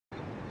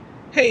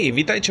Hej,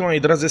 witajcie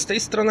moi drodzy, z tej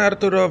strony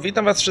Arturo,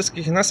 witam was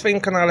wszystkich na swoim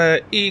kanale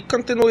i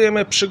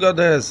kontynuujemy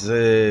przygodę z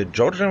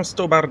George'em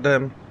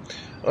Stobardem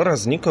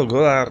oraz Nico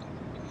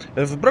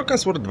w Broken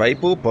Sword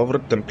 2,5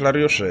 Powrót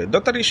Templariuszy.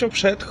 Dotarliśmy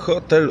przed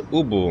hotel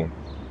Ubu.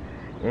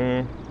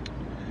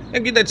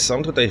 Jak widać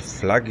są tutaj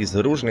flagi z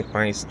różnych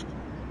państw.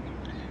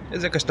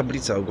 Jest jakaś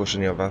tablica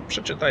ogłoszeniowa,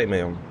 przeczytajmy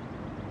ją.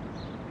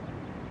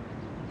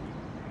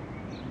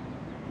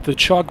 The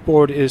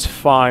chalkboard is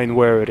fine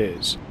where it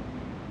is.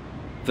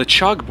 The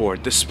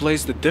chalkboard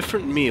displays the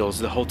different meals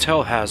the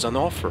hotel has on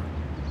offer.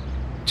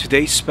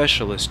 Today's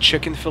special is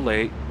chicken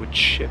fillet with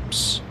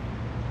chips.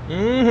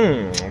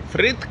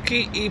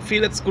 Frytki i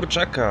filet z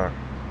kurczaka.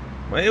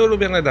 Moje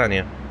ulubione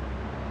danie.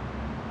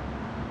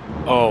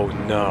 Oh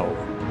no.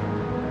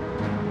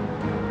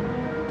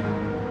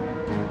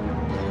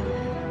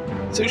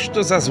 Cóż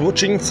to za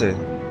złoczyńcy?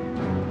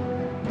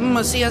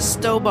 Monsieur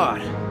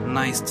Stobart,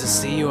 nice to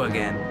see you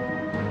again.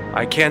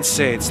 I can't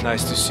say it's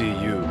nice to see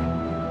you.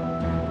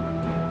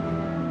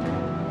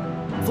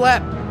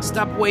 Flap,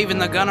 stop waving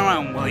the gun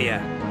around, will ya?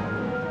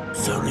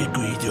 Sorry,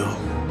 Guido.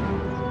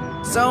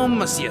 So,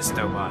 Monsieur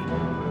Stobart,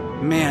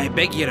 may I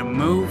beg you to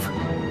move?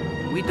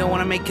 We don't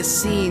want to make a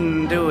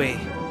scene, do we?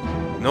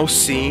 No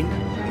scene?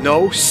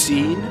 No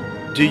scene?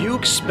 Do you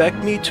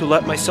expect me to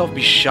let myself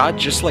be shot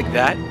just like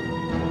that?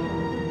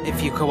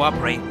 If you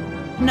cooperate,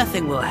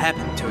 nothing will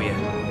happen to you.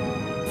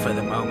 For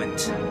the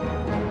moment.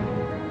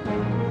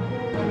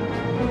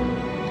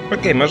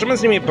 Okej, możemy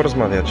z nimi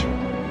porozmawiać.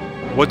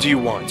 What do you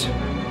want?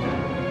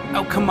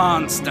 Oh, come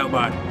on,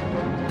 Stobart.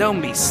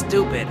 Don't be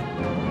stupid.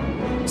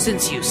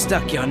 Since you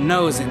stuck your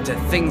nose into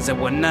things that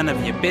were none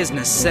of your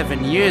business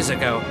 7 years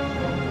ago,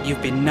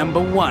 you've been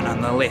 #1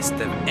 on the list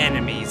of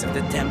enemies of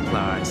the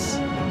Templars.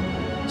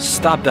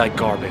 Stop that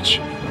garbage.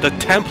 The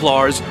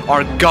Templars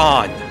are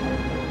gone!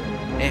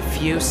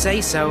 If you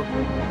say so.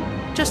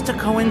 Just a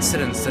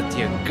coincidence that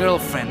your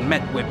girlfriend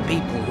met with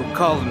people who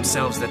call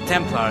themselves the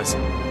Templars,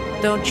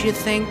 don't you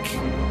think?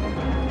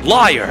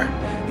 Liar!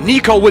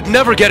 Nico would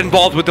never get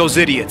involved with those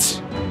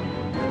idiots!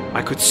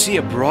 I could see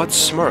a broad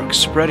smirk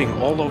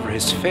spreading all over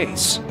his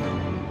face.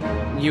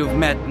 You've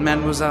met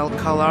Mademoiselle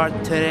Collard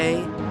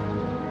today?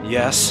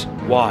 Yes,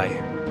 why?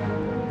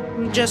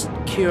 Just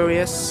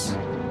curious.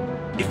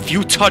 If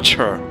you touch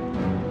her...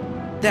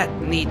 That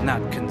need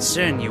not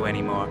concern you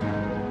anymore.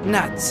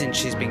 Not since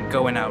she's been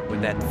going out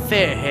with that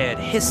fair-haired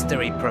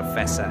history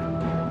professor.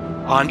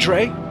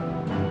 Andre?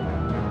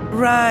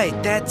 Right,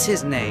 that's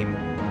his name.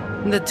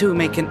 The two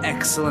make an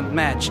excellent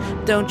match,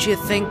 don't you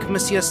think,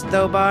 Monsieur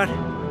Stobart?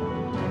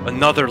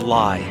 Another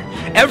lie.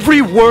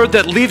 Every word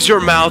that leaves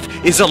your mouth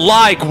is a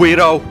lie,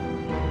 Guido!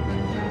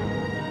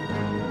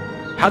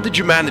 How did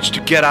you manage to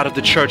get out of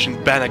the church in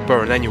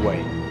Bannockburn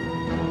anyway?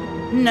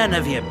 None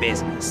of your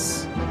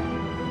business.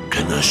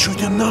 Can I shoot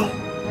him now?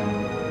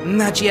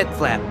 Not yet,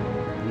 Flap.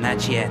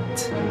 Not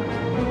yet.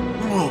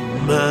 Oh,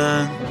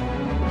 man.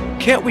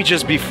 Can't we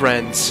just be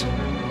friends?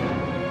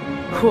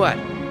 What?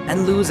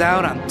 And lose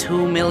out on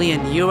 2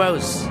 million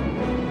euros?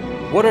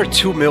 What are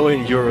 2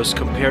 million euros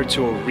compared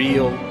to a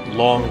real,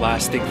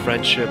 long-lasting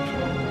friendship?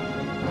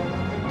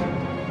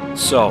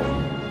 So,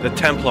 the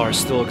Templars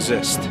still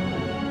exist?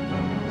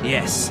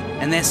 Yes,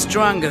 and they're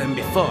stronger than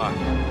before.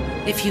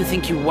 If you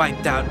think you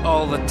wiped out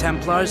all the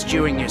Templars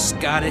during your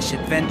Scottish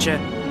adventure,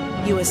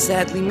 you are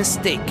sadly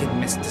mistaken,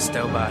 Mr.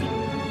 Stobart.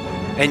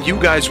 And you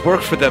guys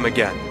work for them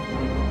again?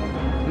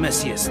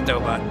 Monsieur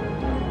Stobart,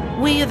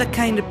 we are the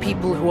kind of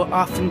people who are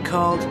often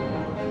called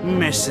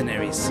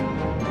mercenaries.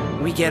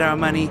 We get our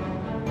money,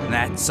 and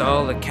that's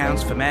all that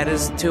counts for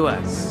matters to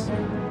us.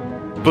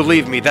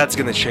 Believe me, that's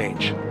gonna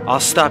change. I'll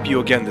stop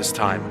you again this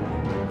time,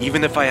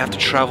 even if I have to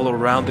travel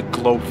around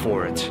the globe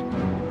for it.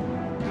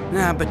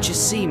 But you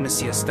see,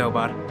 Monsieur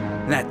Stobart,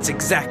 that's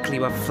exactly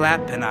what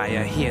Flap and I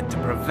are here to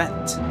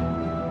prevent.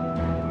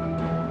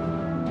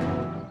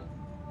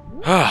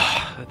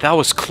 That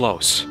was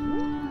close.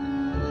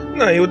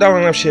 No i udało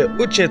nam się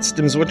uciec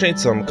tym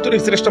złoczyńcom,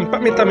 których zresztą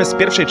pamiętamy z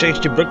pierwszej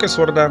części Broken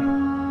Sworda.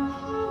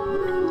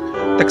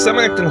 Tak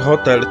samo jak ten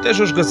hotel, też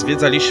już go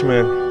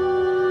zwiedzaliśmy.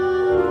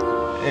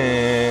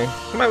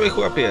 Mały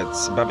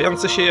chłopiec,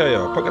 bawiący się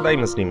jojo,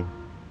 pogadajmy z nim.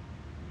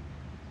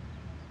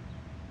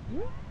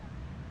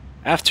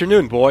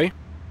 Afternoon, boy.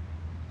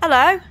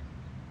 Hello.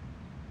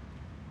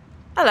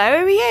 Hello,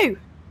 who are you?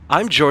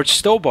 I'm George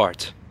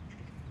Stobart.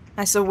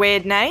 That's a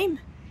weird name.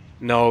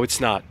 No,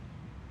 it's not.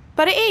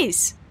 But it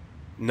is.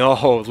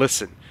 No,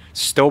 listen.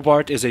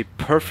 Stobart is a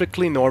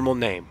perfectly normal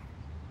name.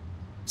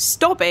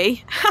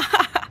 Stobby?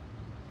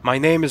 My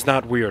name is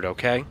not weird,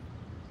 okay?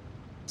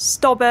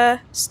 Stobber,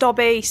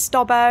 Stobby,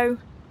 Stobbo.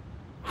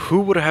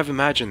 Who would have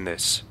imagined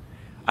this?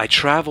 I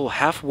travel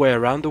halfway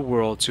around the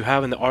world to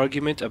have an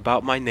argument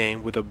about my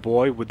name with a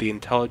boy with the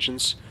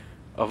intelligence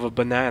of a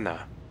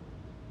banana.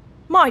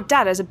 My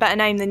dad has a better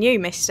name than you,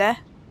 mister.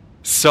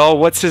 So,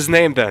 what's his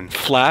name then?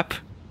 Flap?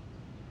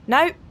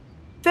 No,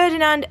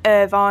 Ferdinand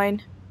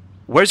Irvine.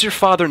 Where's your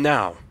father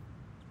now?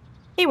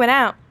 He went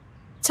out.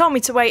 Told me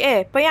to wait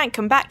here, but he ain't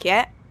come back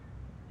yet.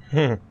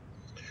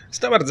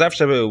 Stobart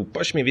zawsze był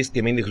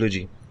pośmiewiskiem innych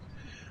ludzi.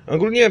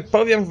 Ogólnie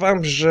powiem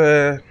wam,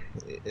 że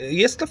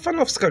jest to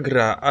fanowska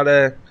gra,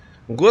 ale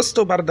głos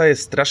Stoubarda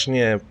jest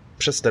strasznie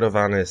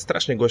przesterowany,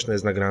 strasznie głośno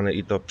jest nagrany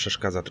i to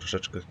przeszkadza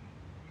troszeczkę.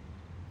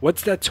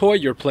 What's that toy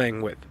you're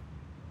playing with?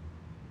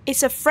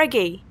 It's a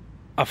Freggy.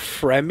 A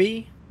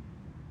Fremy?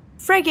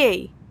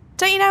 Freggy!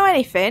 Don't you know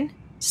anything?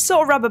 It's a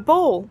sort of rubber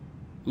ball.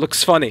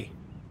 Looks funny.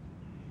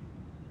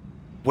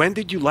 When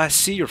did you last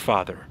see your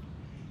father?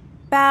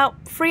 About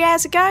 3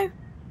 hours ago?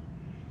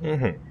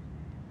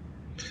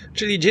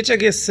 Czyli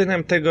dzieciak jest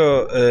synem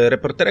tego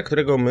reportera,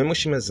 którego my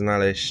musimy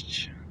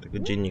znaleźć. Tego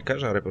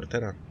dziennikarza,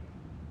 reportera.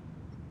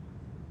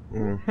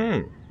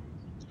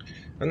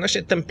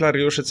 Odnośnie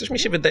templariuszy, coś mi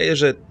się wydaje,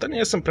 że to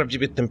nie są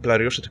prawdziwie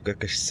templariusze, tylko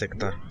jakaś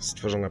sekta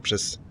stworzona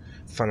przez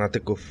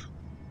fanatyków.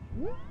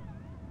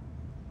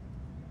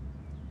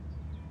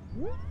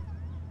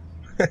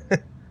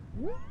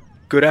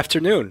 Good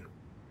afternoon.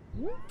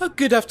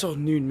 Good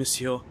afternoon,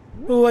 monsieur.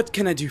 What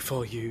can I do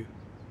for you?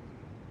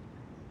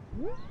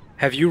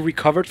 Have you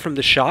recovered from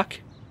the shock?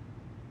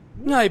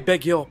 I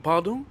beg your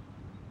pardon?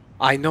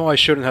 I know I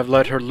shouldn't have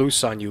let her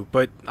loose on you,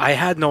 but I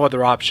had no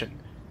other option.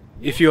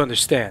 If you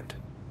understand.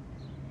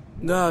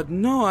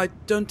 No, I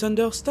don't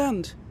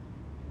understand.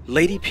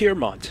 Lady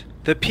Piermont,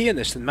 the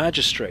pianist and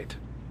magistrate.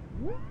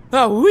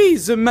 Ah oui,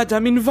 the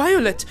madame in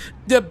violet.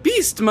 The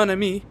beast, mon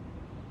ami.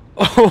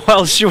 Oh,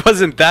 well, she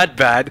wasn't that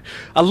bad.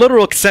 A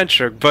little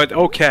eccentric, but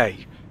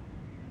okay.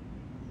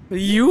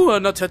 You are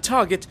not a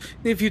target,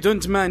 if you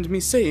don't mind me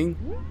saying.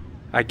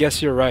 I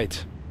guess you're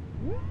right.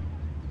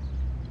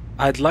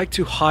 I'd like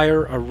to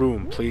hire a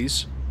room,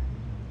 please.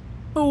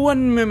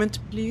 1 moment,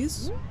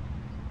 please.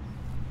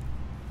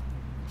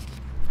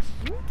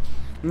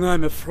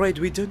 I'm afraid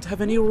we don't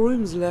have any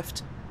rooms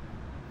left.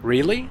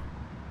 Really?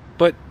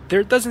 But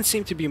there doesn't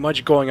seem to be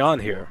much going on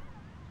here.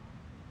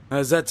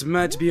 That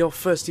might be your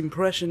first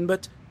impression,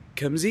 but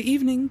come the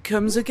evening,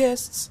 come the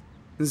guests.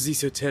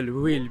 This hotel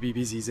will be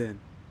busy then.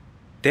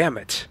 Damn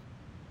it.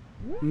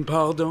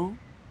 Pardon?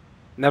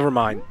 Never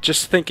mind,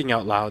 just thinking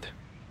out loud.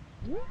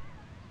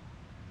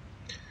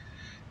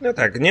 No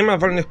tak, nie ma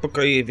wolnych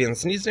pokoi,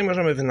 więc nic nie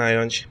możemy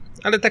wynająć.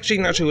 Ale tak czy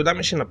inaczej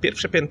udamy się na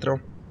pierwsze piętro.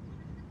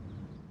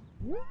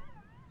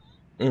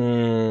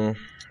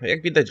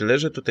 Jak widać,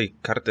 leży tutaj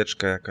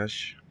karteczka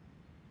jakaś.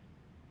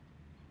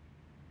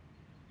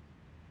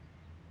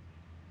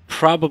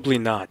 Probably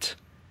not.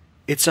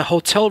 It's a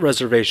hotel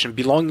reservation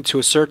belonging to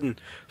a certain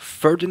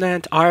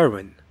Ferdinand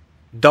Irwin.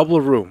 Double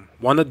room,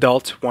 1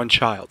 adult, 1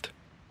 child.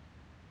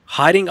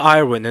 Hiding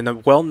Irwin in a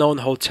well-known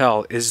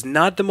hotel is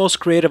not the most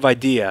creative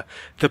idea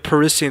the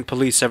Parisian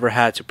police ever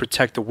had to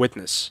protect a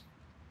witness.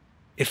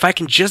 If I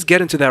can just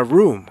get into that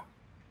room...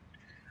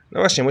 No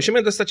właśnie,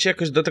 musimy dostać się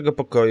jakoś do tego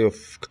pokoju,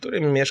 w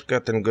którym mieszka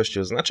ten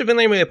gościu. Znaczy,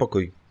 wynajmuje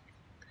pokój.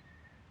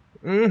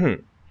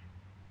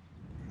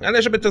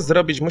 Ale żeby to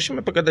zrobić,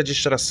 musimy pogadać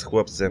jeszcze raz z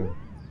chłopcem.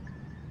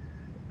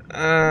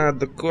 A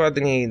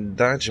dokładniej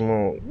dać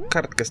mu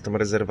kartkę z tą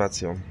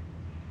rezerwacją.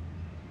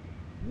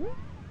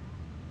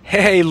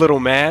 Hey, little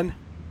man.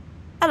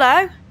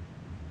 Hello?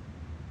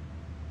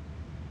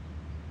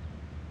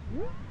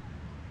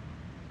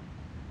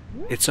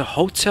 It's a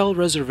hotel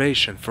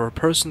reservation for a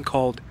person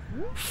called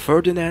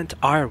Ferdinand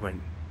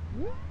Irwin.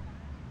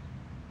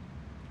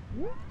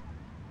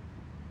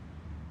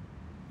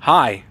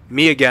 Hi,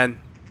 me again.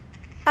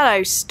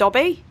 Hello,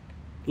 Stobby.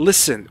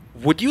 Listen,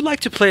 would you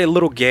like to play a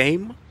little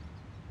game?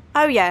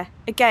 Oh yeah,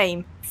 a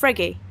game.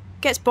 Freggy.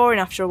 Gets boring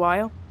after a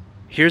while.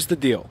 Here's the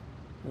deal.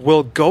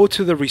 We'll go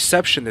to the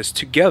receptionist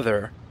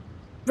together.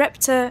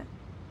 Reptor...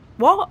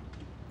 What?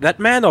 That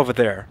man over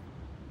there.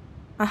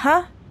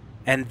 Uh-huh.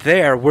 And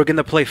there we're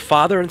gonna play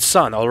father and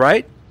son,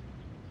 alright?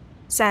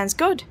 Sounds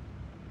good.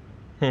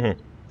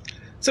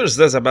 Cóż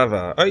za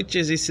zabawa,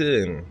 ojciec i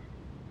syn.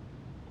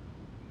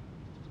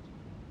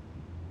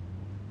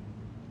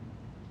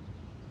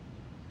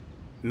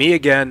 Me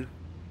again.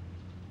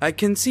 I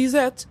can see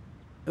that.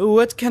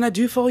 What can I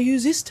do for you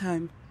this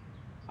time?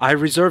 I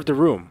reserved a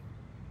room.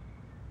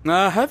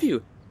 Have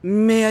you?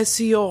 May I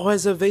see your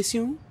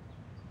reservation?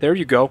 There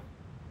you go.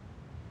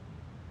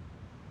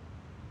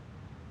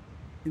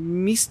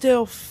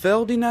 Mr.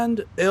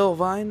 Ferdinand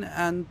Irvine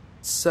and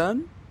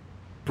son?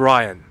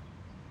 Brian.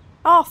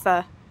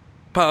 Arthur.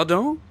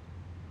 Pardon?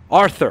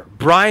 Arthur.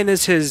 Brian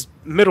is his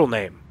middle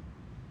name.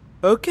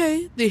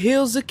 Okay,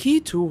 here's the key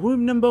to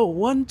room number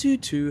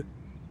 122.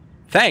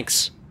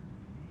 Thanks.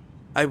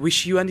 I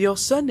wish you and your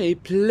son a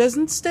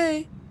pleasant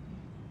stay.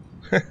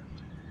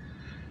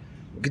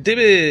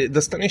 Gdyby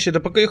dostanie się do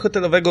pokoju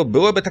hotelowego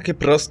byłoby takie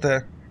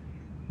proste,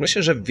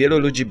 myślę, że wielu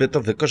ludzi by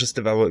to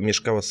wykorzystywało i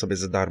mieszkało sobie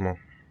za darmo.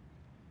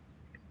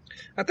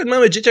 A ten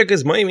mały dzieciak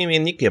jest moim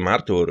imiennikiem,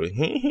 Artur.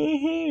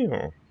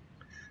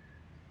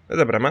 No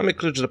dobra, mamy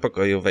klucz do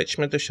pokoju.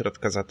 Wejdźmy do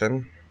środka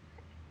zatem.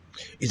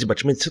 I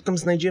zobaczmy, co tam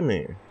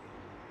znajdziemy.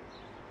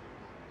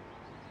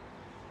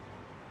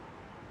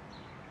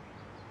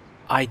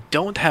 I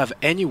don't have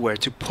anywhere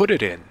to put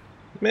it in.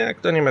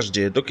 Jak to nie masz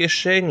gdzie? Do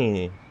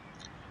kieszeni.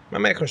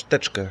 Mamy jakąś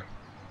teczkę.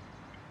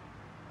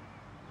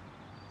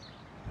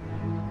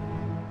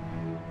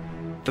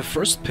 The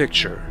first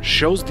picture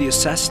shows the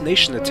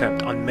assassination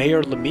attempt on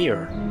Mayor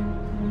Lemire.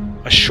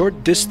 A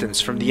short distance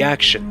from the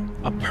action,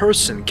 a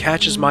person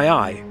catches my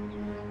eye.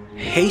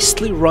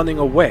 Hastily running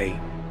away,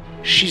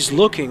 she's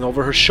looking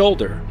over her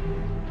shoulder,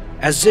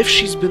 as if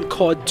she's been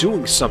caught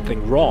doing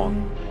something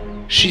wrong.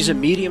 She's a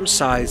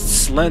medium-sized,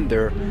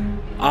 slender,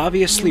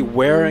 obviously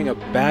wearing a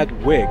bad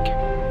wig.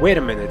 Wait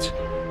a minute,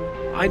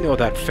 I know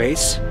that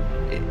face.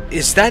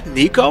 Is that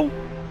Nico?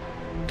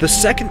 The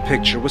second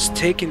picture was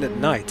taken at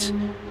night,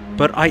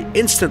 but I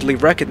instantly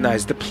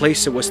recognized the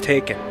place it was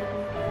taken.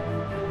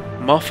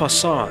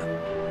 Mafassan.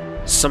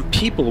 Some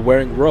people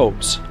wearing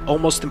robes,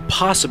 almost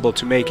impossible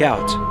to make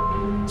out.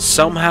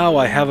 Somehow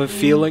I have a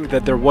feeling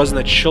that there wasn't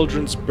a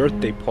children's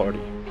birthday party.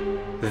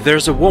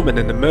 There's a woman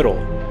in the middle.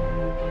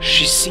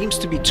 She seems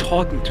to be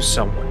talking to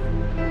someone.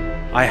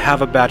 I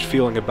have a bad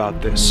feeling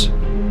about this.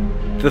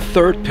 The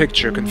third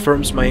picture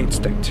confirms my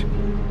instinct.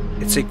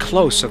 It's a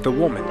close of the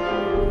woman.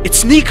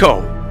 It's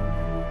Nico!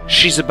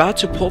 She's about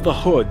to pull the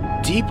hood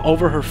deep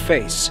over her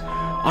face.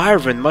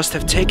 Ivan must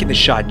have taken the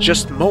shot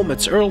just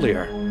moments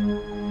earlier.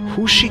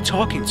 Who's she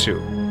talking to?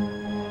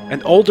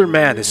 An older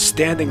man is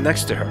standing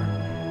next to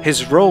her.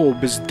 His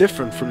robe is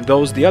different from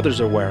those the others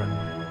are wearing.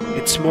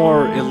 It's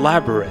more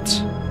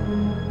elaborate.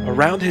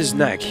 Around his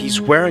neck,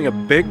 he's wearing a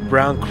big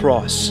brown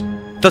cross.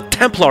 The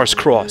Templar's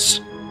cross!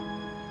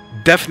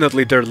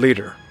 Definitely their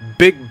leader,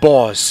 Big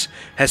Boss,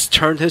 has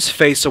turned his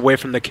face away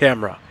from the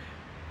camera.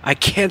 I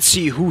can't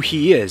see who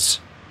he is.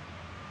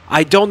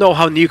 I don't know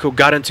how Nico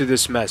got into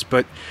this mess,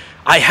 but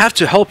I have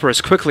to help her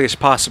as quickly as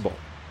possible.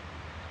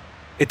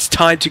 It's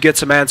time to get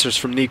some answers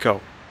from Nico.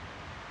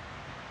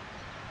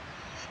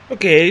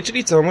 Okej,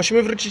 czyli co?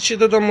 Musimy wrócić się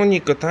do domu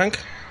Nico, tak?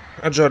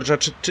 A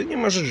George'a, czy nie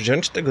możesz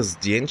wziąć tego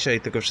zdjęcia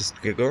i tego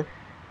wszystkiego?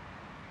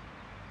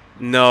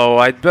 No,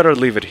 I'd better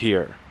leave it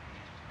here.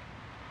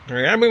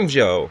 Ja bym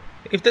wziął.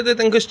 I wtedy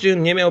ten gościu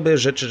nie miałby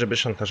rzeczy, żeby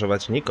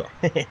szantażować Nico.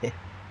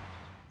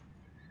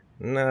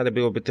 No, ale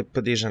byłoby to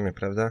podejrzane,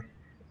 prawda?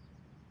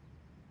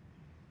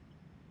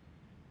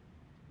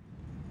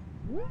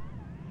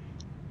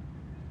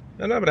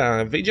 No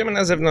dobra, wyjdziemy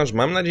na zewnątrz.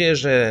 Mam nadzieję,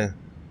 że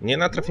nie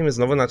natrafimy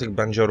znowu na tych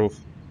bandziorów.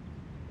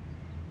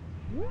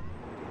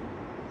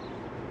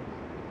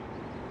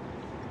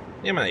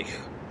 Nie ma ich.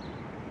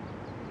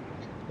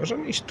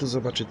 Możemy iść tu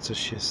zobaczyć, co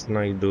się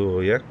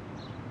znajduje.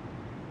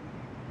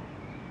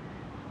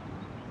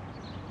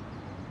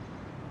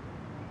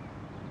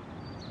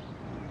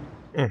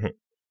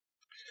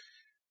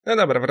 No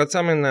dobra,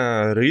 wracamy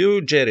na Rio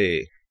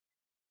Jerry.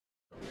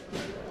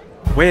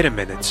 Wait a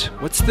minute,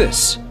 what's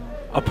this?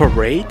 A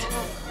parade?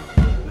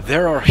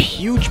 There are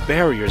huge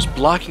barriers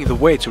blocking the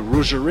way to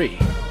Rougerie.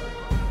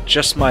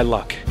 Just my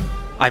luck.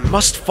 I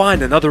must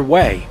find another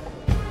way.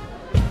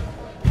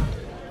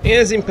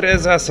 Jest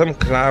impreza, są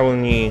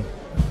klauni.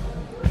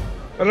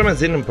 Możemy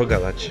z innym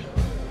pogadać.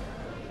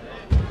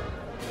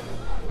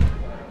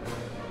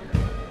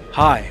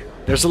 Hi,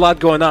 there's a lot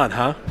going on,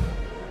 huh?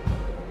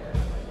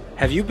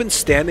 Have you been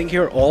standing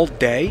here all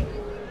day?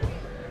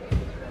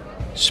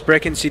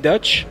 Spreken Sie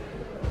Dutch?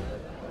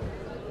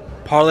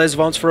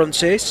 Parlez-vous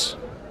français?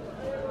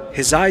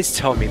 His eyes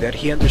tell me that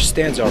he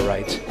understands all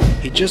right.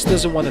 He just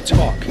doesn't want to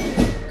talk.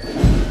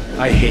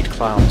 I hate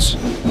clowns.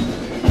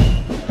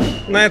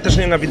 No ja też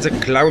nienawidzę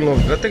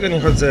klaunów, dlatego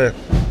nie chodzę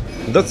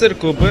do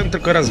cyrku. Byłem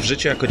tylko raz w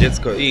życiu jako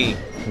dziecko i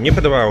nie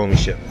podobało mi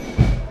się.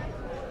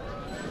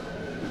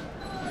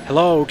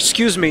 Hello,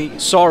 excuse me,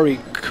 sorry,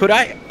 could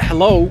I...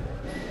 Hello?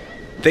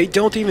 They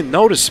don't even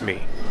notice me.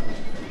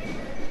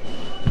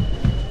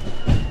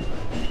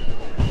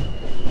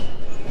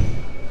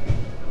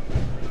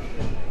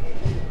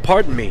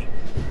 Pardon me.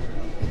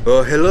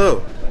 Oh,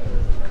 hello.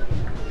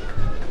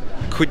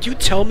 Could you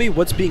tell me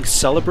what's being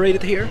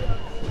celebrated here?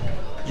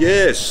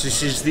 Yes,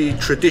 this is the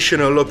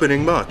traditional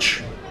opening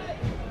march.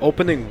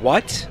 Opening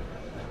what?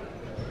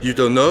 You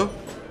don't know?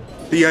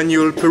 The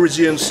annual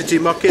Parisian city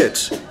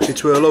market.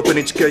 It will open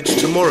its gates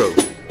tomorrow.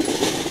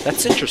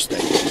 That's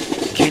interesting.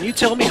 Can you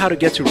tell me how to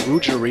get to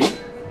Rougerie?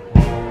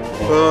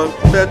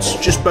 That's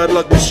just bad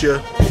luck,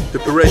 monsieur. The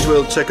parade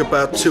will take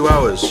about 2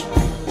 hours.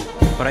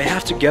 But I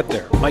have to get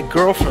there. My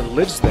girlfriend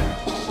lives there.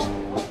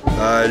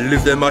 I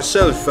live there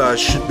myself. I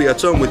should be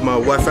at home with my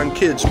wife and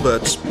kids,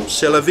 but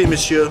c'est la vie,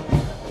 monsieur.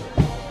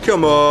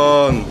 Come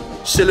on,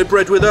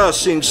 celebrate with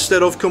us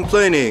instead of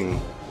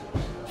complaining.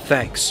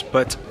 Thanks,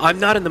 but I'm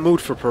not in the mood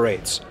for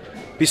parades.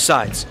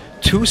 Besides,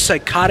 2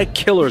 psychotic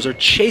killers are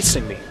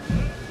chasing me.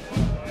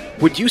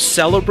 Would you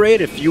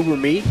celebrate if you were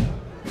me?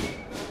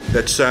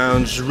 That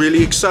sounds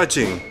really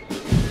exciting.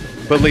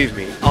 Believe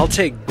me, I'll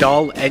take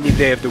dull any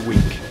day of the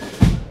week.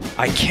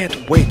 I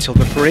can't wait till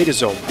the parade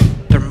is over.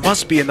 There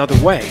must be another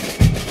way.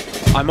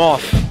 I'm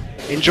off.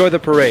 Enjoy the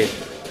parade.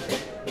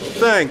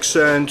 Thanks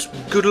and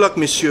good luck,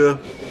 monsieur.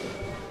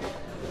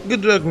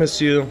 Good luck,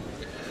 monsieur.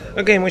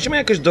 Okej, musimy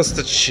jakoś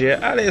dostać się,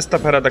 ale jest ta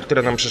parada,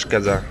 która nam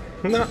przeszkadza.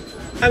 No,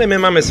 ale my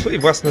mamy swój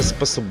własny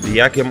sposób,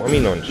 jak ją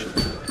ominąć.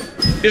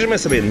 Bierzemy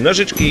sobie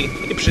nożyczki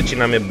i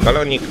przycinamy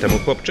balonik temu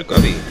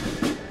chłopczykowi.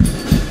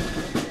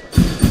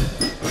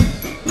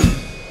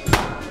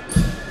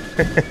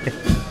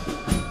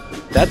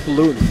 That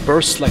balloon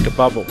bursts like a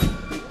bubble.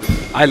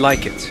 I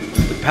like it.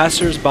 The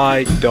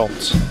passers-by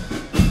don't.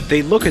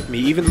 They look at me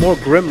even more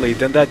grimly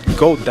than that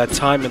goat that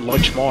time in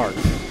Lunchmart.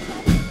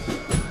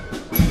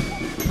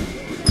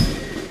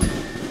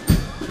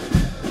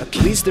 At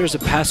least there's a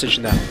passage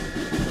now.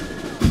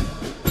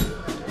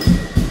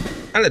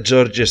 Ale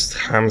George jest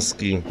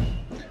chamski.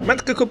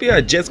 Matka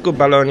kupiła dziecku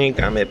balonik,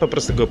 a my po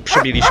prostu go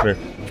przebiliśmy.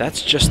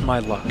 That's just my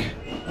luck.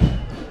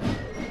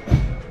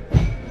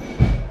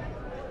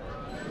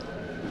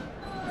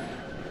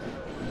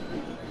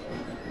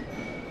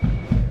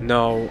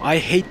 No, I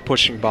hate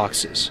pushing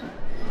boxes.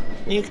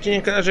 Nikt ci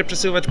nie każe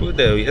przesuwać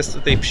pudeł, jest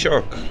tutaj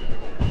psiok.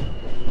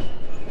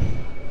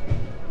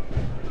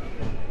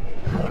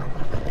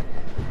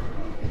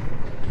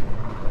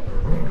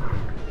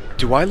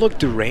 Do I look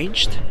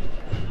deranged?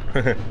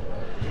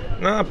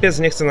 No, pies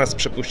nie chce nas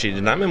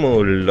przepuścić. Damy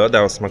mu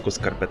loda o smaku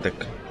skarpetek.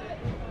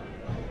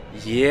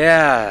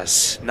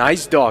 Yes,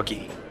 nice doggy.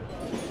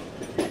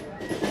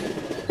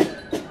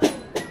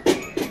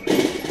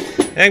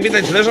 Jak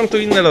widać, leżą tu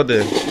inne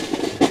lody.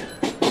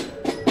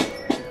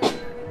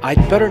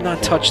 I'd better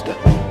not touch them.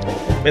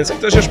 Więc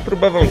ktoś już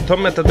próbował tą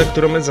metodę,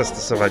 którą my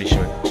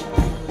zastosowaliśmy.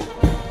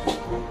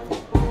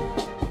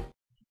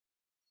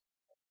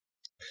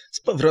 Z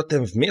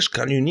powrotem w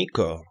mieszkaniu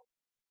Nico.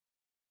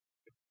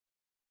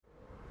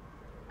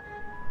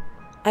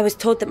 I was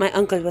told that my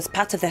uncle was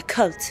part of their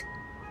cult.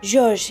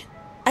 Georges,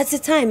 at the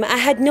time I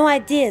had no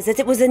idea that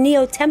it was the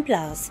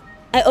Neo-Templars.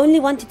 I only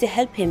wanted to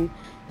help him.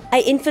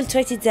 I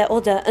infiltrated their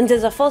order under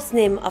the false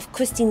name of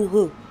Christine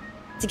Wu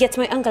to get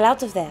my uncle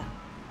out of there.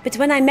 But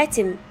when I met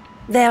him,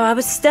 there I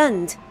was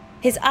stunned.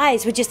 His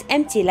eyes were just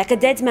empty like a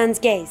dead man's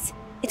gaze.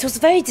 It was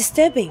very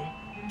disturbing.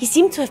 He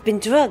seemed to have been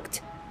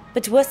drugged.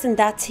 But worse than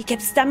that, he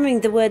kept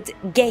stammering the word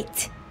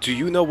gate. Do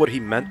you know what he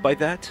meant by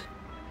that?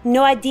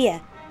 No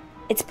idea.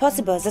 It's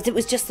possible that it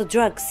was just the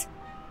drugs.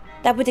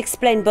 That would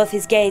explain both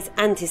his gaze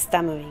and his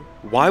stammering.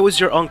 Why was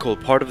your uncle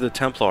part of the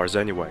Templars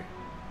anyway?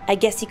 I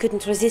guess he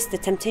couldn't resist the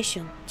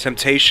temptation.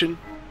 Temptation?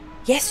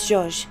 Yes,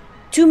 Georges.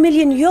 2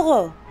 million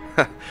euro.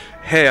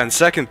 Hey, on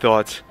second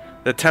thought,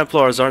 the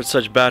Templars aren't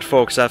such bad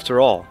folks after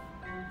all.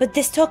 But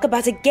this talk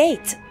about a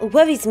gate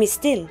worries me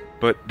still.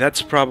 But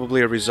that's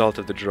probably a result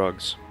of the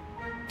drugs.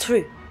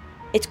 True.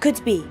 It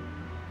could be.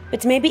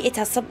 But maybe it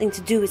has something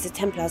to do with the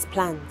Templars'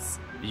 plans.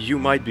 You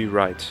might be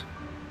right.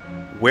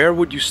 Where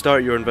would you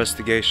start your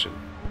investigation?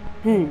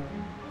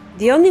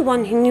 The only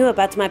one who knew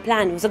about my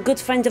plan was a good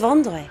friend of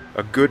Andre.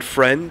 A good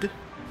friend?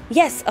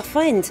 Yes, a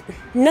friend.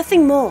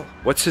 Nothing more.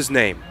 What's his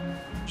name?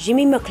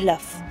 Jimmy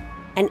McClough,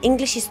 an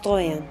English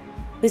historian,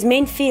 whose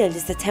main field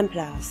is the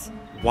Templars.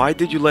 Why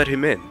did you let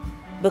him in?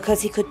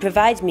 Because he could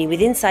provide me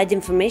with inside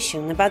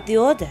information about the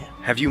Order.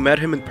 Have you met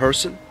him in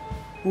person?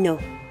 No,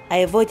 I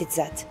avoided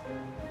that.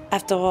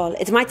 After all,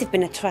 it might have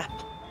been a trap.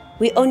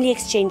 We only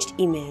exchanged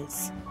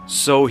emails.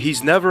 So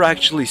he's never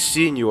actually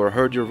seen you or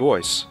heard your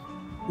voice?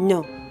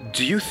 No,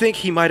 Do you think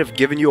he might have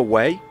given you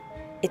away?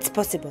 it's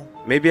possible.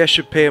 Maybe I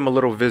should pay him a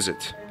little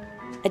visit.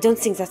 I don't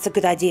think that's a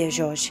good idea,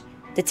 Georges.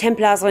 The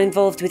Templars are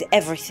involved with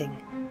everything.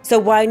 So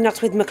why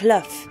not with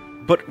McClough?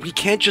 But we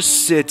can't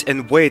just sit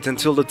and wait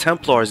until the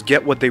Templars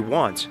get what they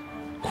want.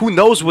 Who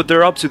knows what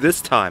they're up to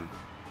this time?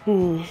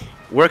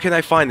 Where can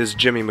I find this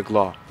Jimmy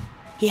McClough?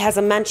 He has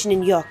a mansion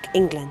in York,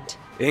 England.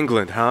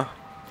 England, huh?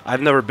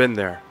 I've never been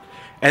there.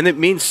 And it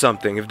means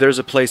something if there's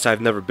a place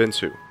I've never been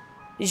to.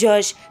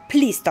 Georges,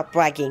 please stop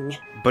bragging.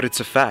 But it's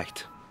a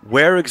fact.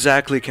 Where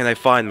exactly can I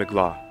find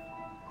McClough?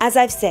 As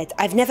I've said,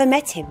 I've never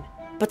met him.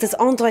 But as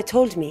Andre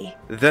told me,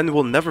 Then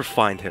we'll never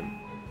find him.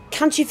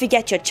 can't you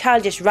forget your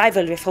childish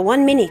rivalry for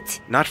 1 minute?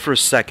 Not for a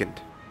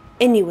second.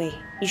 Anyway,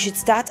 you should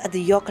start at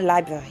the York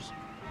Library.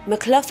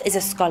 McClough is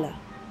a scholar,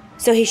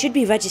 so he should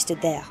be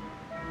registered there.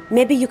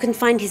 Maybe you can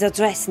find his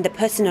address in the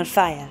personal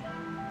file.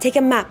 Take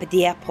a map at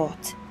the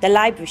airport. The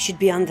library should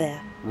be on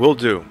there. Will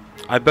do.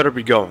 I better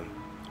be going.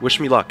 Wish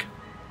me luck.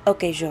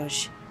 Okay,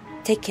 Georges.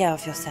 Take care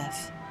of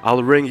yourself.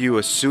 I'll ring you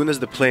as soon as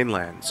the plane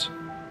lands.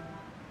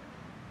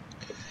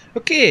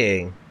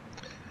 Okej.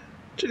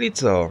 Czyli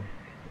co?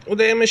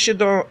 Udajemy się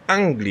do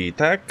Anglii,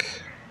 tak?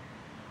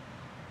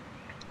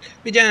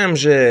 Wiedziałem,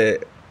 że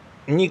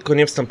Nico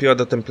nie wstąpiła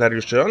do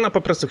Templariuszy. Ona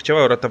po prostu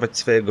chciała uratować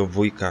swojego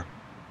wujka,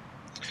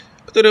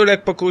 który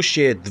uległ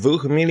pokusie 2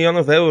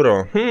 milionów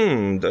euro.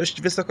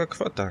 Dość wysoka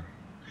kwota.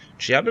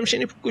 Czy ja bym się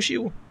nie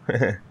pokusił?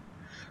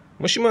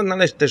 Musimy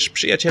odnaleźć też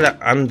przyjaciela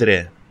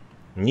Andre.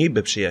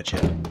 Niby przyjaciel.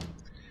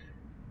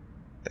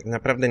 Tak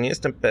naprawdę nie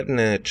jestem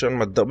pewny, czy on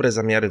ma dobre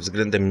zamiary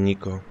względem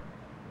Nico.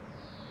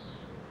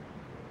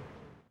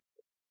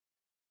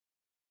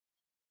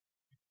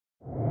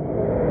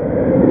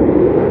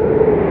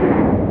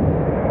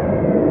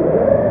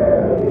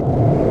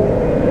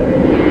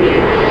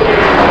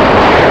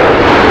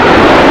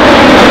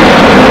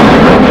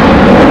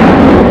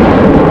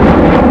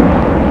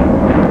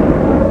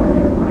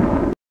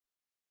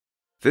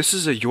 This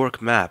is a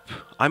York map.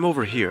 I'm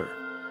over here.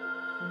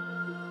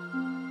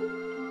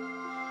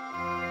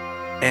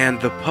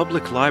 And the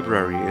public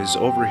library is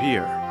over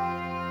here.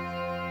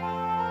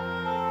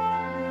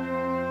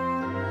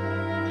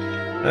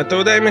 A to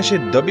udajmy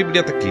się do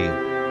biblioteki.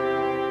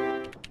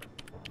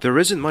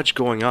 There isn't much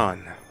going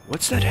on.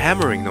 What's that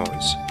hammering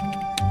noise?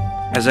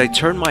 As I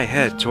turn my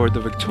head toward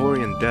the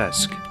Victorian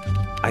desk,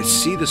 I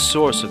see the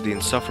source of the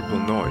insufferable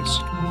noise.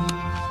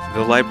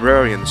 The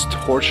librarian is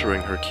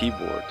torturing her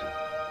keyboard.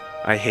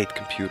 I hate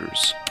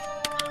computers.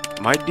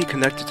 Might be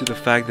connected to the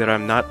fact that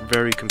I'm not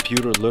very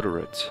computer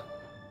literate.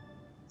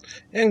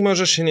 Jak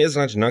możesz się nie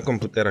znać na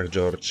komputerach,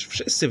 George?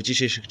 Wszyscy w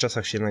dzisiejszych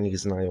czasach się na nich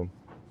znają.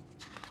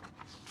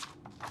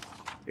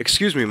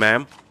 Excuse me,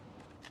 ma'am.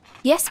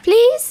 Yes,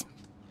 please?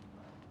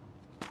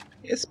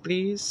 Yes,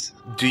 please.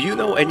 Do you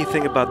know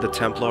anything about the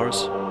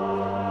Templars?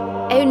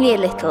 Only a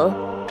little.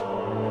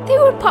 They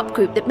were a pop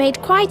group that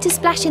made quite a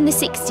splash in the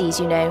 60s,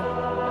 you know.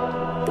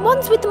 The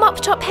ones with the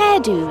mop-top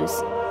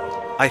hairdos.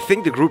 I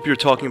think the group you're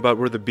talking about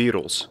were the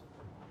Beatles.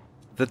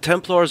 The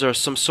Templars are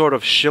some sort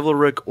of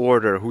chivalric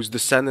order whose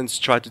descendants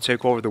tried to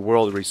take over the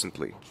world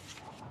recently.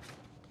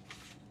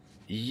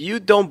 You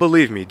don't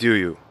believe me, do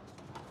you?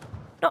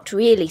 Not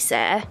really,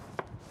 sir.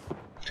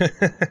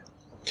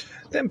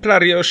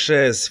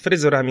 Templariusze z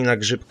fryzurami na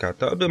grzybka.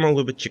 To by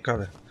mogło być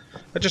ciekawe.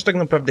 Chociaż tak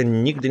naprawdę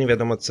nigdy nie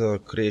wiadomo, co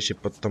kryje się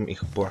pod tą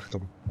ich płachtą.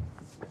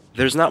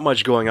 There's not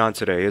much going on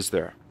today, is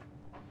there?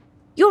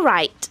 You're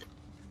right.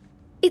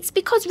 It's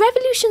because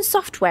Revolution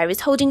Software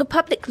is holding a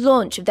public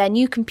launch of their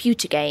new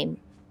computer game.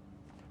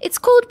 It's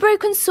called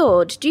Broken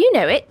Sword. Do you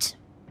know it?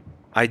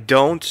 I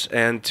don't,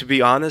 and to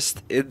be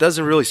honest, it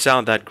doesn't really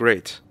sound that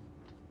great.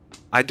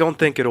 I don't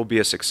think it'll be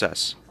a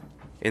success.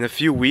 In a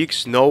few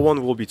weeks, no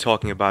one will be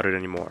talking about it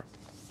anymore.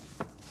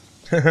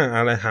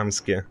 Ale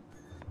chamskie.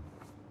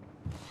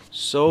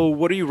 So,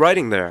 what are you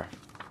writing there?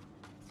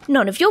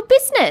 None of your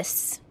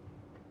business.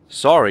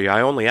 Sorry,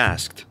 I only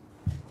asked.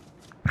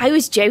 I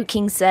was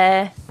joking,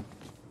 sir.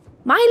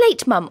 My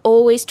late mum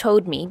always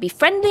told me be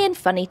friendly and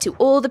funny to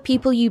all the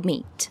people you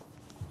meet.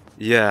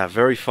 Yeah,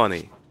 very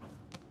funny.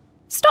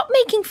 Stop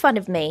making fun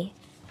of me.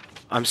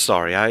 I'm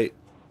sorry, I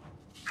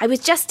was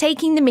just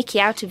taking the mickey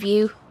out of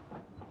you.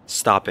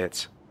 Stop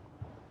it.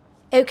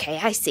 Okay,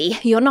 I see.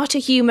 You're not a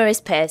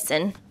humorous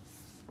person.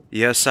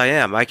 Yes, I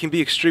am. I can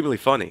be extremely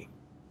funny.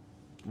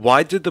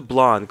 Why did the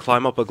blonde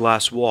climb up a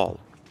glass wall?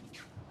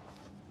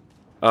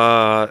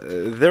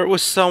 There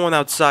was someone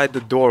outside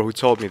the door who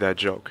told me that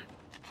joke.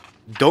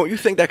 Don't you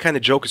think that kind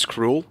of joke is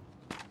cruel?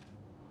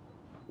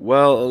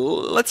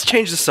 Well, let's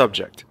change the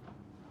subject.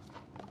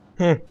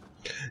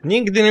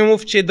 Nigdy nie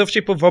mówcie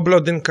dowcipów o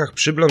blondynkach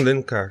przy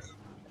blondynkach.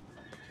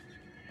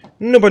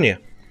 No bo nie.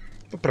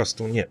 Po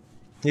prostu nie.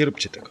 Nie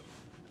róbcie tego.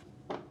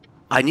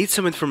 I need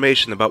some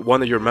information about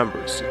one of your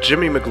members,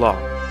 Jimmy McLaw.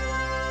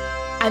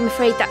 I'm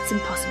afraid that's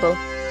impossible.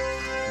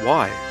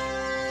 Why?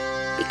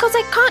 Because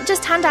I can't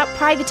just hand out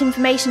private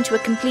information to a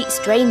complete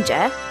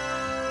stranger.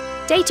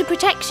 Data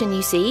protection,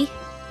 you see.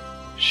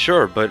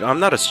 Sure, but I'm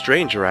not a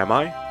stranger, am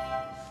I?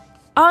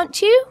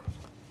 Aren't you?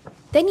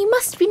 Then you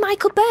must be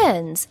Michael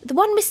Burns, the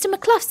one Mr.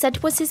 McClough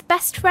said was his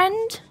best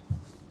friend.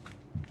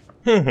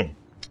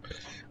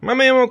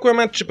 Mamy ją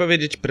okłamać czy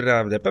powiedzieć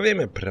prawdę?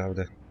 Powiemy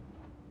prawdę.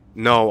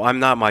 No, I'm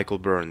not Michael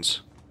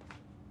Burns.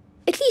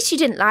 At least you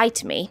didn't lie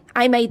to me.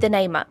 I made the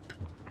name up.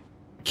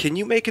 Can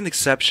you make an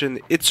exception?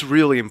 It's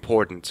really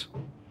important.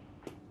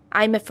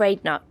 I'm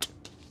afraid not.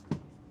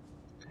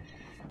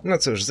 No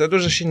cóż, za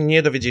dużo się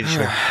nie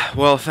dowiedzieliśmy.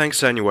 Well,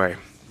 thanks anyway.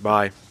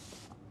 Bye.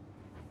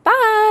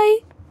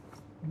 Bye!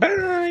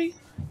 Bye!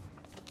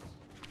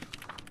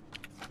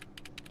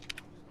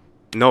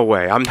 No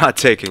way, I'm not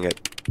taking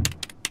it.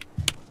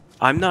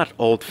 I'm not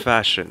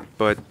old-fashioned,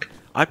 but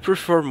I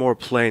prefer more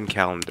plain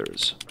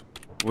calendars.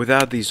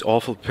 Without these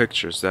awful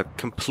pictures that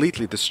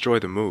completely destroy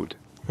the mood.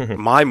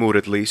 My mood,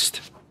 at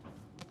least.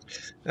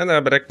 No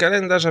dobra,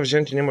 kalendarza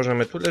wziąć nie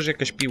możemy. Tu leży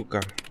jakaś piłka.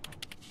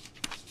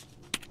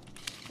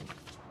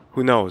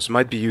 Who knows,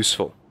 might be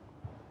useful.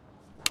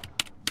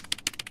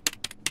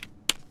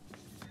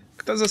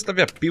 Kto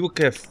zostawia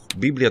piłkę w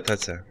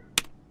bibliotece?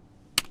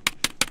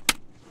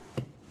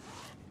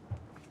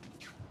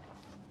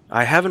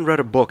 I haven't read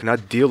a book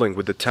not dealing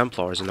with the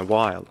Templars in a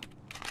while.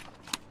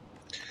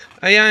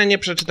 A ja nie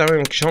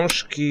przeczytałem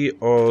książki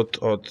od...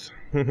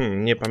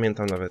 nie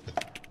pamiętam nawet.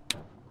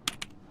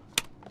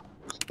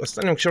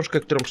 Ostatnią książkę,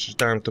 którą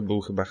przeczytałem, to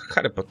był chyba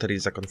Harry Potter i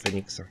Zakon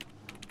Feniksa.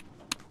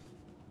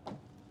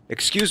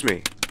 Excuse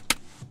me.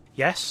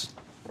 Yes?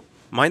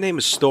 My name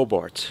is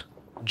Stobart.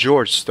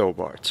 George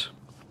Stobart.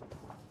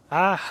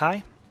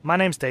 Hi. My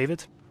name's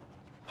David.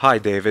 Hi,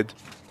 David.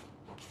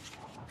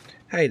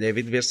 Hej,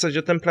 David, wiesz coś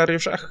o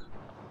templariuszach?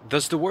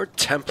 Does the word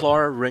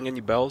Templar ring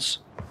any bells?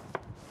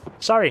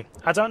 Sorry,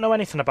 I don't know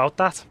anything about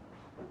that.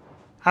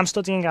 I'm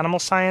studying animal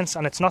science,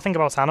 and it's nothing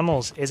about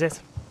animals, is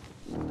it?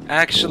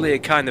 Actually,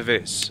 it kind of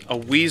is. A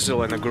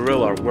weasel and a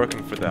gorilla are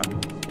working for them.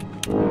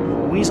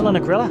 A weasel and a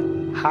gorilla?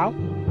 How?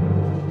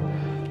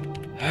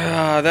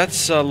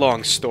 That's a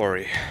long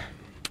story.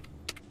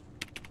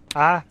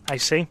 Ah, I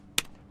see.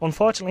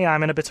 Unfortunately,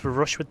 I'm in a bit of a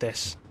rush with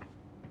this.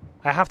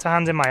 I have to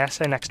hand in my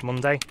essay next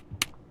Monday,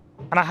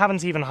 and I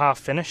haven't even half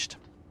finished.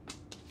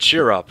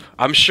 Cheer up.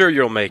 I'm sure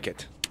you'll make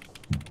it.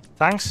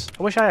 Thanks.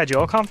 I wish I had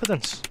your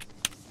confidence.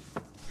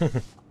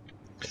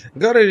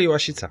 Goryl i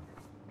łasica.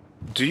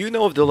 Do you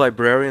know if the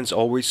librarian's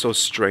always so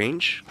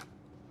strange?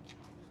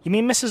 You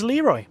mean Mrs.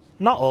 Leroy?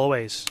 Not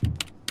always.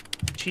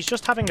 She's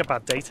just having a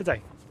bad day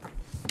today.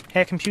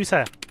 Her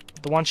computer,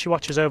 the one she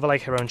watches over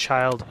like her own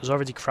child, has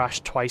already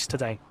crashed twice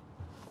today.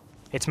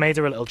 It's made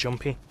her a little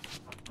jumpy.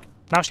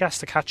 Now she has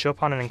to catch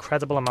up on an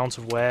incredible amount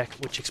of work,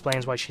 which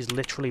explains why she's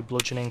literally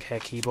bludgeoning her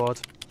keyboard.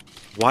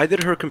 Why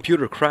did her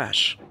computer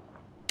crash?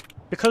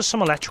 Because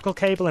some electrical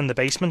cable in the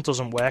basement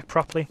doesn't work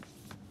properly.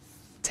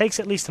 It takes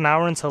at least an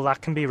hour until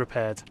that can be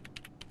repaired.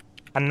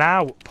 And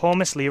now, poor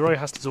Miss Leroy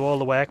has to do all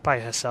the work by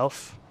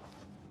herself.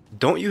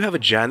 Don't you have a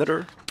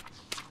janitor?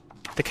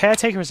 The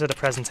caretaker is at a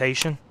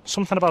presentation,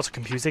 something about a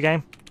computer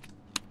game.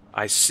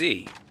 I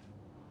see.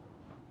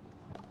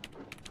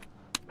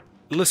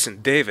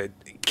 Listen, David,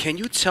 can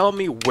you tell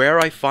me where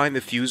I find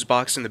the fuse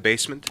box in the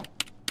basement?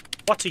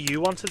 What do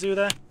you want to do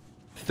there?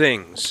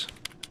 Things.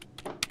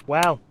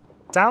 Well,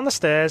 down the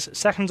stairs,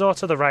 second door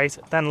to the right,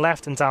 then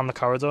left and down the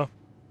corridor.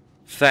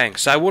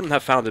 Thanks, I wouldn't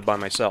have found it by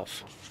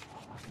myself.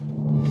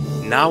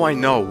 Now I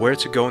know where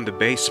to go in the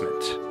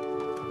basement.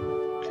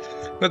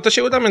 No to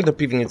się udamy do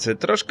piwnicy.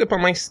 Troszkę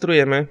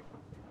pomajstrujemy.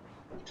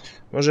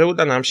 Może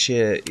uda nam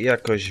się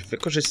jakoś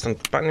wykorzystać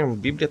panią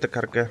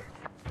bibliotekarkę.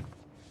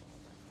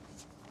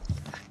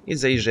 I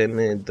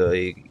zajrzymy do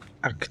jej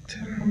akt.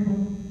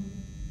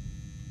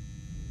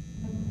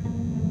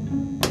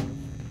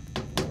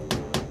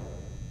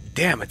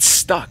 Damn, it's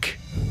stuck.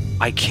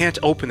 I can't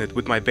open it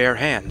with my bare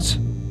hands.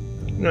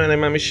 No ale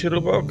mamy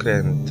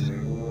śrubokręt.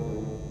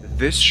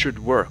 This should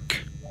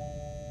work.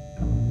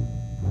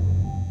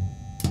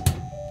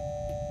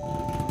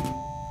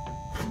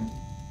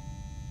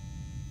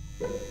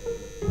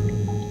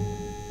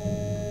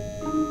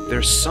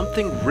 There's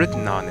something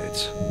written on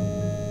it.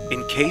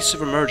 In case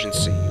of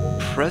emergency,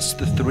 press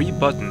the 3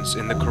 buttons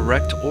in the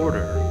correct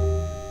order.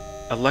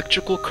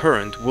 Electrical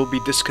current will be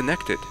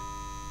disconnected.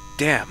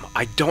 Damn,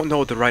 I don't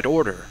know the right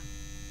order.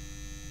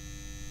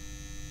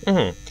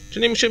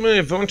 Czyli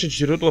musimy wyłączyć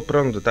źródło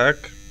prądu, tak?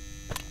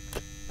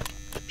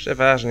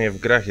 Przeważnie w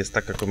grach jest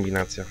taka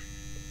kombinacja.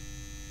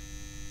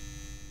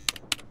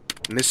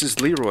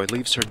 Mrs. Leroy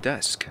leaves her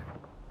desk.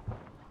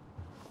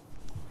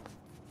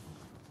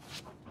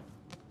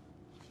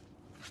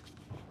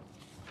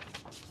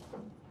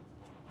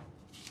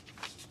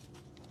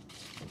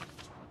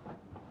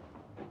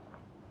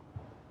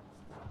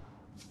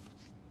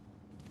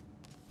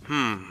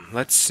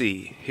 Let's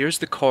see. Here's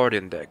the card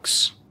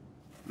index.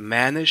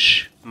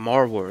 Manish,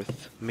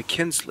 Marworth,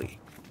 McKinsley.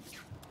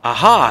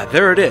 Aha!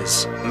 There it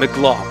is!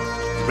 McLaw,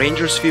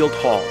 Rangersfield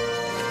Hall.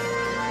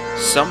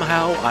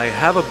 Somehow I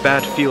have a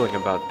bad feeling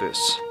about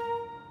this.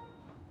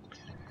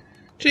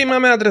 Czyli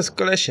mamy adres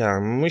kolesia.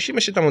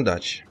 Musimy się tam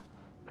udać.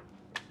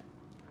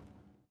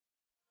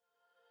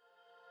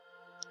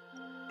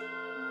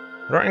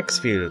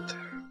 Ranksfield.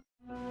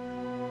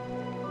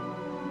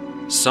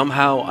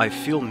 Somehow I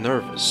feel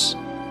nervous.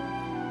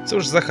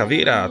 Cóż za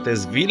Javira, to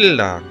jest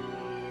willa.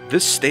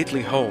 This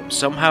stately home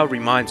somehow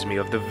reminds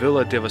me of the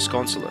Villa de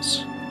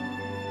Vasconcelos.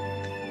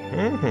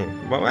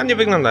 Bo ładnie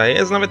wygląda,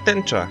 jest nawet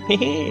tęcza.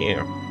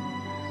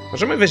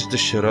 Możemy wejść do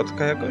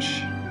środka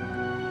jakoś?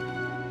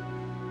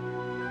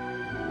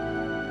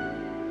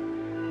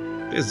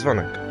 Tu jest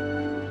dzwonek.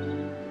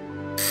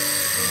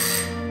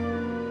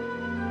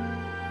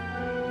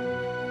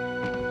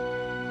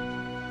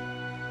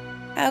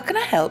 How can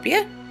I help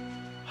you?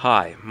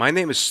 Hi, my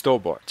name is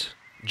Stobart.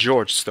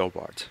 George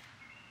Stobart.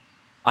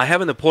 I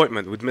have an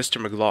appointment with Mr.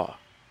 McLaw.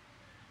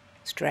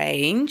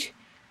 Strange.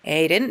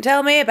 He didn't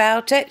tell me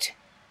about it.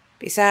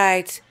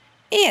 Besides,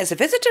 he has a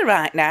visitor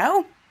right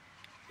now.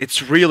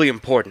 It's really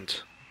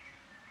important.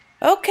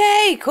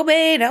 Okay, come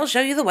in, I'll show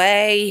you the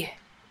way.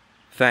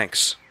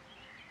 Thanks.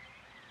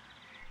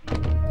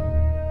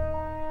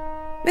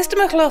 Mr.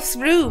 McLough's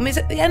room is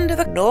at the end of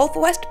the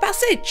northwest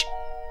passage.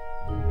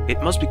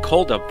 It must be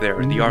cold up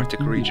there in the Arctic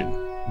region.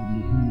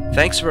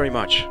 Thanks very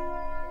much.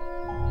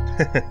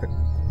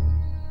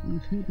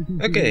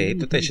 Okej,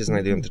 tutaj się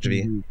znajdują te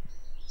drzwi.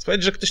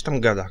 Sprawdź, że ktoś tam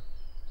gada.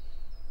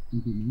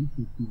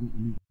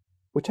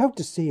 Without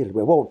the seal,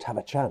 we won't have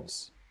a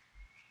chance.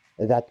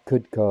 That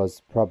could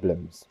cause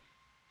problems.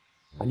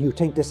 And you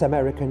think this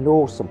American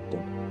knows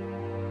something?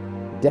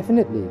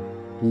 Definitely.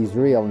 He's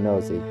real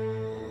nosy.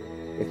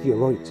 If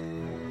you're right,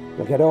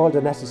 we'll get all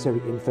the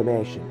necessary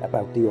information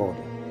about the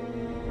order.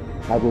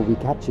 How will we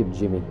catch him,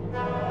 Jimmy?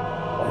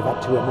 I've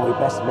had 2 of my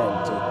best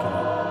men take care.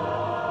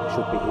 They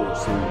should be here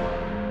soon.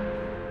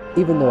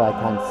 Even though I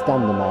can't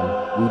stand the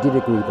man, we did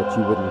agree that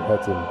you wouldn't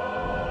hurt him.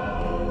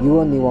 You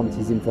only want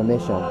his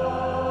information.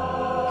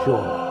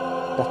 Sure,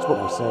 that's what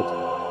I said.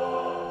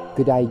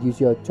 Could I use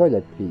your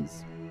toilet,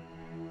 please?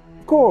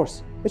 Of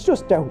course, it's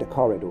just down the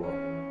corridor.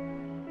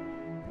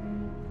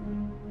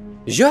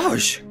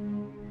 George!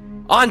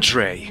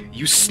 Andre,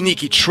 you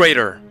sneaky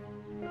traitor!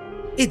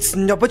 It's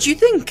not what you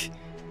think.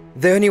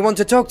 They only want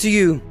to talk to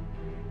you.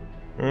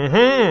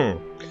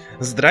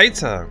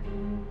 Zdrajca.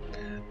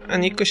 A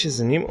Nico się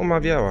z nim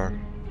umawiała.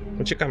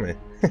 Uciekamy.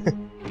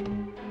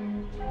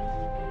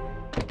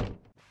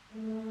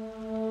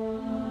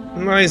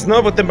 No i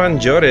znowu te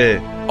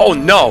bandziory. Oh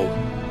no!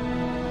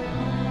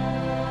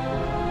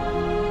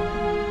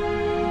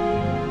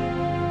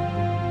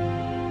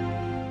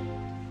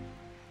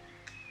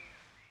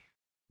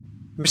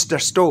 Mr.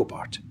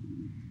 Stobart,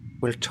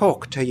 we'll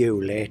talk to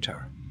you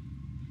later.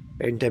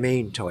 In the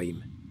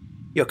meantime,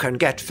 you can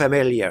get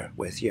familiar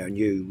with your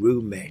new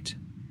roommate.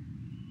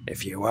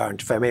 If you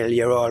aren't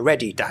familiar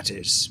already, that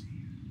is.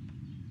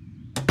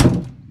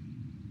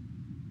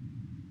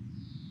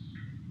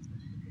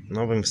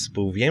 Nowym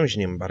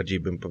współwięźniem, bardziej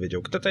bym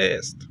powiedział. Kto to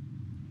jest?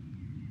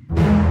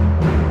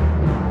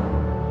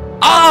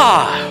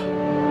 Ah!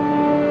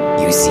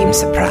 You seem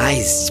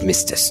surprised,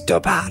 Mr.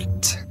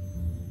 Stobart.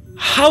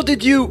 How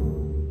did you...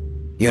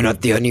 You're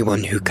not the only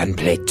one who can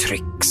play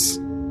tricks.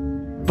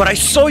 But I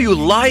saw you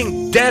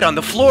lying dead on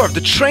the floor of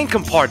the train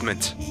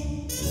compartment.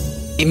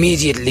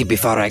 Immediately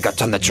before I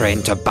got on the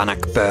train to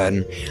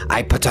Bannockburn,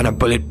 I put on a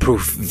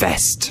bulletproof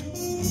vest.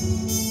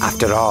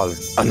 After all,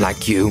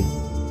 unlike you,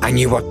 I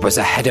knew what was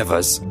ahead of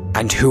us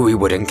and who we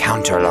would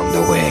encounter along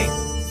the way.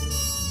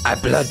 A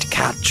blood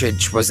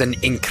cartridge was an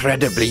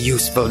incredibly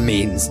useful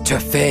means to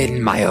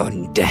feign my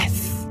own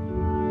death.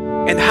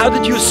 And how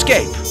did you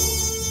escape?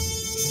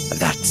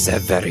 That's a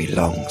very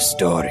long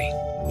story.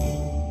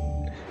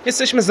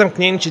 Jesteśmy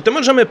zamknięci, to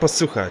możemy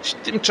posłuchać.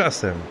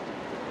 Tymczasem.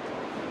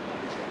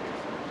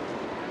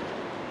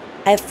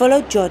 I have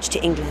followed George to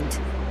England.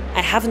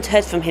 I haven't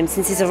heard from him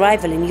since his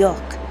arrival in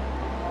York.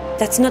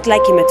 That's not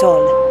like him at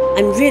all.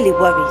 I'm really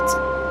worried.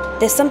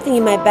 There's something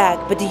in my bag,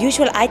 but the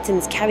usual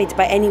items carried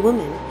by any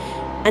woman.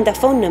 And a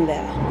phone number.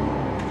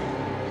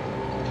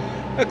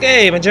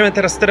 Okej, będziemy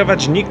teraz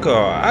sterować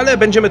Nico, ale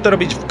będziemy to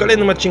robić w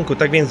kolejnym odcinku,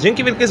 tak więc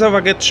dzięki wielkie za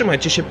uwagę,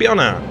 trzymajcie się,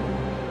 piona!